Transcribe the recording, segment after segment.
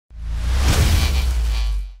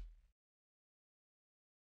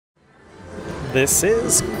This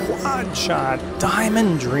is Quad Shot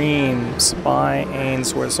Diamond Dreams by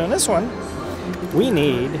Ainsworth. So in this one, we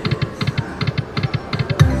need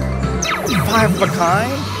 5 of a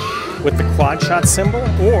kind with the quad shot symbol,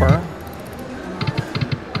 or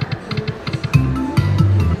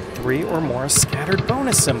 3 or more scattered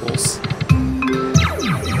bonus symbols.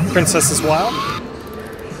 Princess is Wild.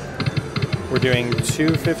 We're doing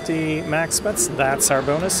 250 max bets. That's our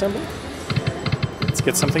bonus symbol. Let's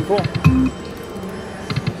get something cool.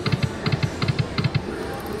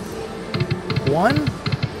 1.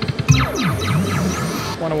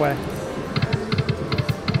 1 away.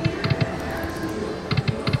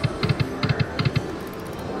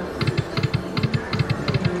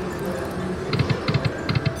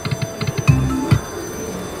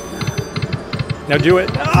 Now do it.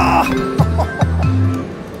 Ah!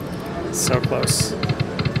 So close.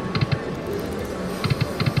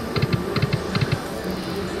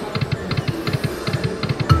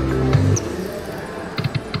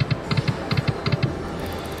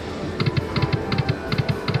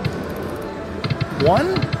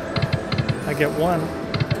 One? I get 1.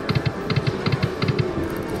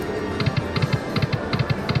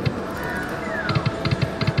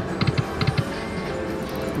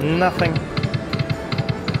 Nothing.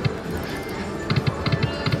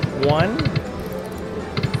 1.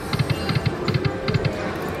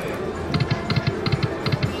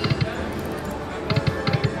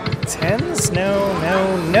 Tens? No,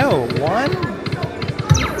 no, no. 1?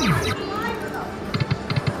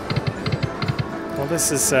 Well,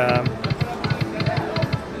 this is, I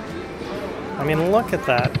mean, look at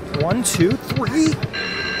that. 1, 2, 3.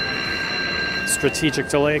 Strategic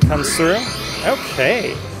delay comes through.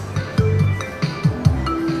 Okay.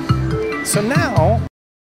 So now,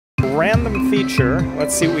 random feature.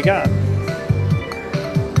 Let's see what we got.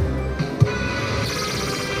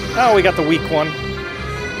 Oh, we got the weak one.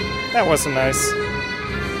 That wasn't nice.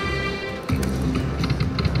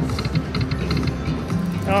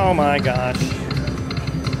 Oh my gosh.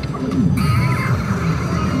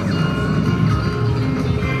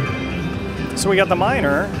 So we got the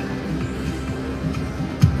minor.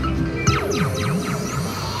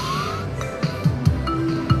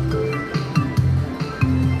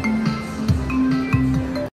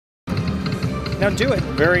 Now do it.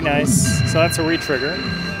 Very nice. So that's a retrigger.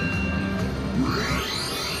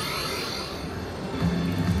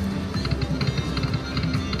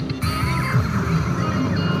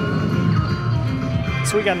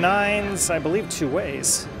 So we got 9s, I believe, 2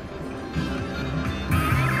 ways.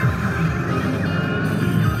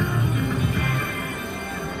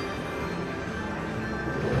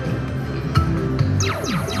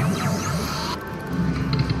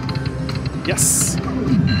 Yes.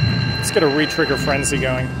 Let's get a retrigger frenzy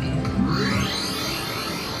going.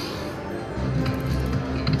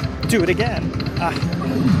 Do it again. Ah.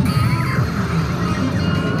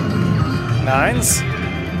 9s.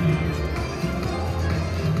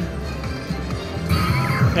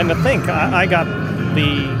 And to think, I got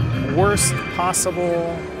the worst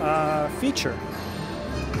possible feature.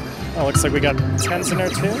 Oh, looks like we got 10s in there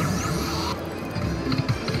too.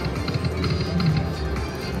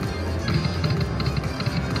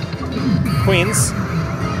 Queens.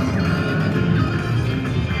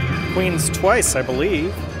 Queens twice, I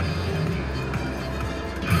believe.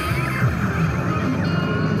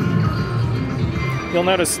 You'll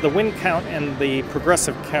notice the win count and the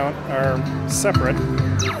progressive count are separate.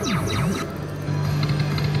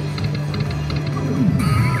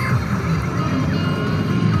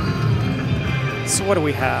 So what do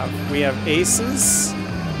we have? We have aces.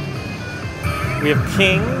 We have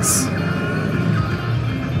kings.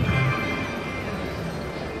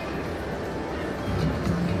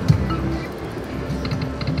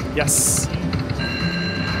 Yes.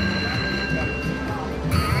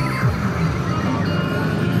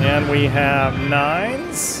 And we have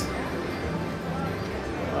 9s.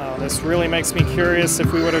 Wow, this really makes me curious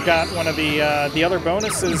if we would have got one of the other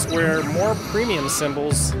bonuses where more premium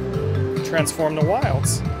symbols transform to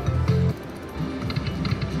wilds.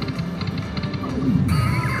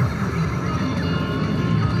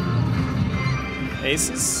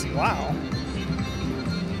 Aces? Wow.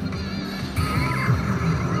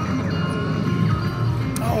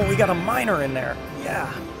 Oh, we got a minor in there. Yeah.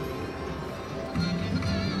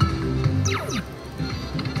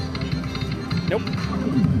 Nope.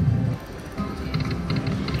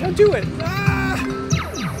 Don't do it. Ah!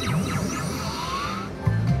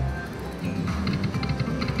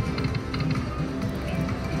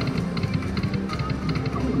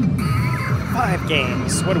 Five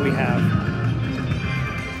games. What do we have?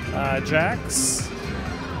 Jacks.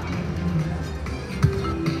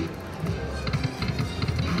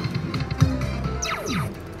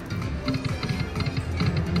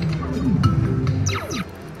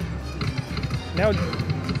 Now,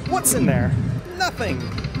 what's in there? Nothing.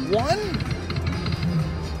 One?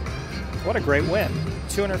 What a great win.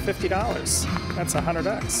 $250. That's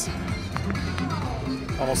 100x.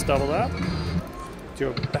 Almost doubled up. Do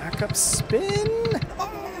a backup spin.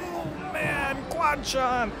 Oh, man. Quad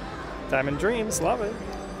shot. Diamond Dreams. Love it.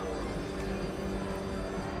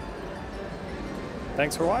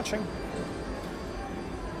 Thanks for watching.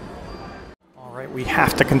 All right, we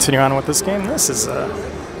have to continue on with this game. This is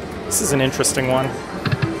an interesting one.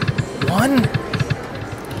 One?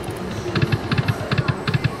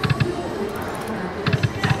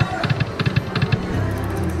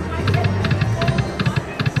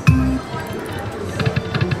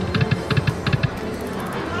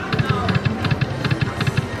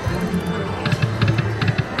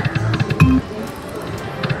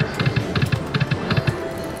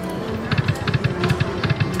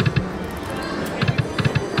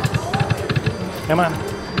 Come on.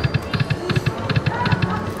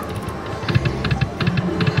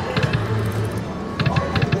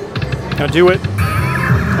 Now do it.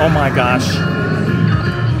 Oh my gosh.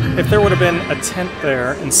 If there would have been a tent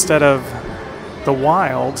there instead of the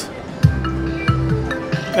wild,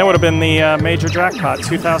 that would have been the major jackpot,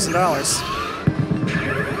 $2,000.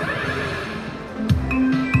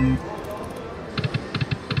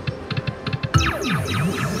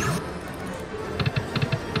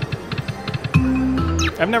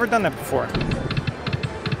 I've never done that before.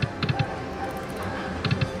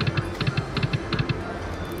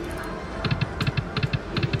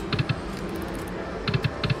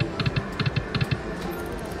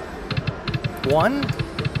 One?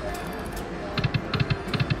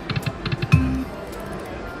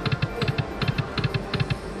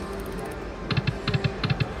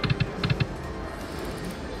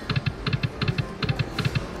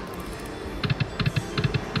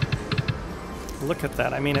 Look at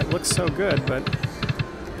that. I mean, it looks so good, but...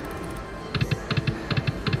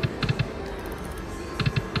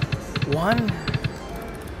 One?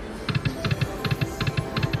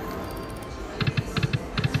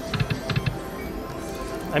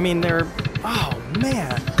 I mean, they're... Oh,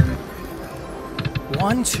 man.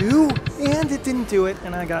 One, two, and it didn't do it,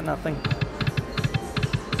 and I got nothing.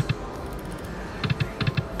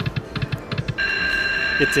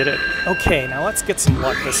 It did it. Okay, now let's get some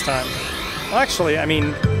luck this time. Well, actually, I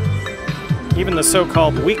mean, even the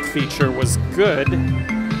so-called weak feature was good.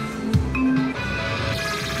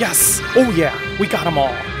 Yes! Oh yeah, we got them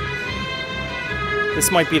all.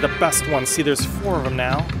 This might be the best one. See, there's 4 of them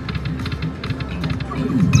now.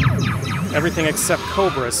 Everything except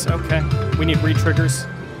Cobras. Okay, we need retriggers.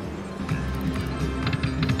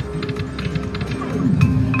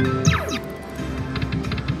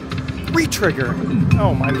 Retrigger!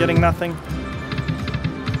 Oh, I'm getting nothing.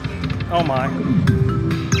 Oh my.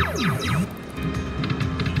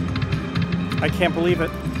 I can't believe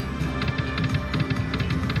it.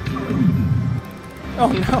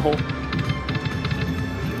 Oh no.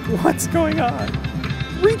 What's going on?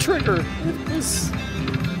 Retrigger! It was...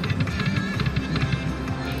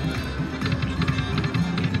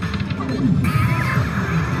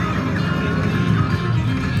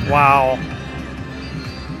 Wow.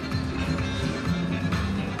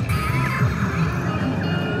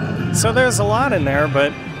 So there's a lot in there,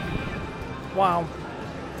 but wow.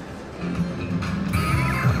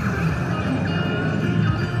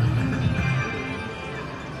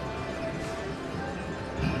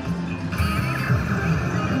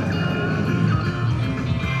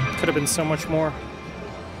 Could have been so much more.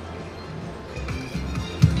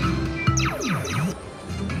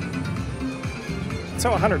 So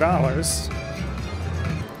 $100.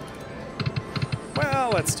 Well,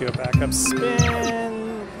 let's do a backup spin.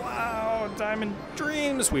 Diamond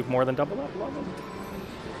Dreams. We've more than doubled up. Love them.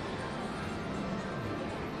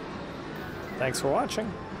 Thanks for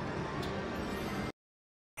watching.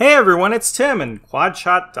 Hey everyone, it's Tim, and Quad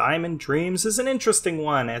Shot Diamond Dreams is an interesting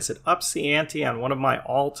one as it ups the ante on one of my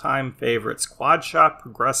all-time favorites, Quad Shot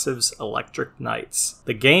Progressive's Electric Nights.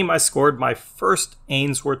 The game I scored my first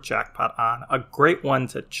Ainsworth jackpot on, a great one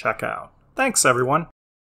to check out. Thanks everyone.